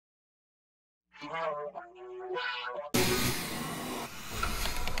So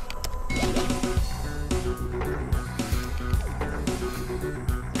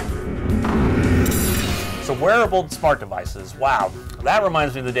wearable smart devices, wow. That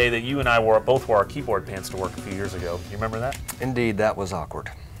reminds me of the day that you and I both wore our keyboard pants to work a few years ago. You remember that? Indeed, that was awkward.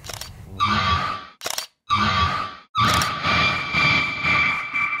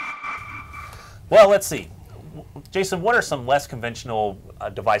 Well, let's see. Jason, what are some less conventional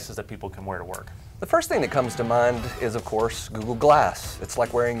devices that people can wear to work? The first thing that comes to mind is, of course, Google Glass. It's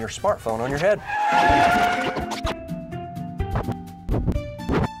like wearing your smartphone on your head.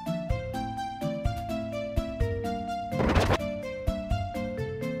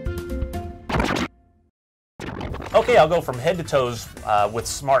 Okay, I'll go from head to toes with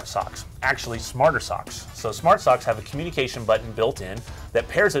smart socks, actually smarter socks. So smart socks have a communication button built in that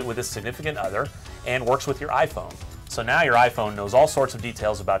pairs it with a significant other and works with your iPhone. So now your iPhone knows all sorts of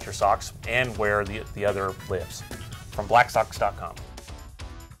details about your socks and where the other lives. From blacksocks.com.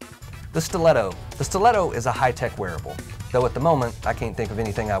 The stiletto. The stiletto is a high-tech wearable, though at the moment I can't think of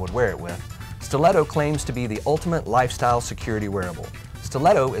anything I would wear it with. Stiletto claims to be the ultimate lifestyle security wearable.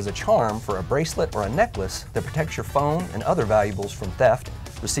 Stiletto is a charm for a bracelet or a necklace that protects your phone and other valuables from theft,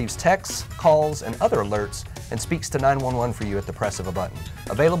 receives texts, calls, and other alerts, and speaks to 911 for you at the press of a button.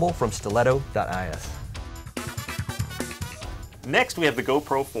 Available from stiletto.is. Next, we have the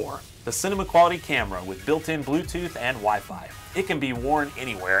GoPro 4, the cinema quality camera with built-in Bluetooth and Wi-Fi. It can be worn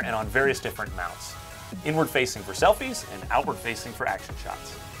anywhere and on various different mounts. Inward-facing for selfies and outward-facing for action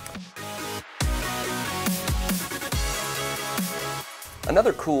shots.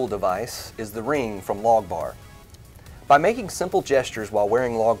 Another cool device is the Ring from Logbar. By making simple gestures while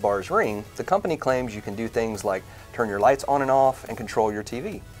wearing Logbar's Ring, the company claims you can do things like turn your lights on and off and control your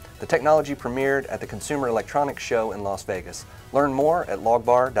TV. The technology premiered at the Consumer Electronics Show in Las Vegas. Learn more at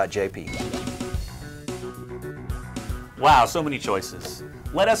logbar.jp. Wow, so many choices.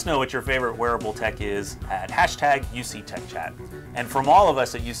 Let us know what your favorite wearable tech is at #UCTechChat. And from all of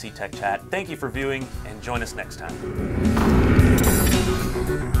us at UC Tech Chat, thank you for viewing and join us next time.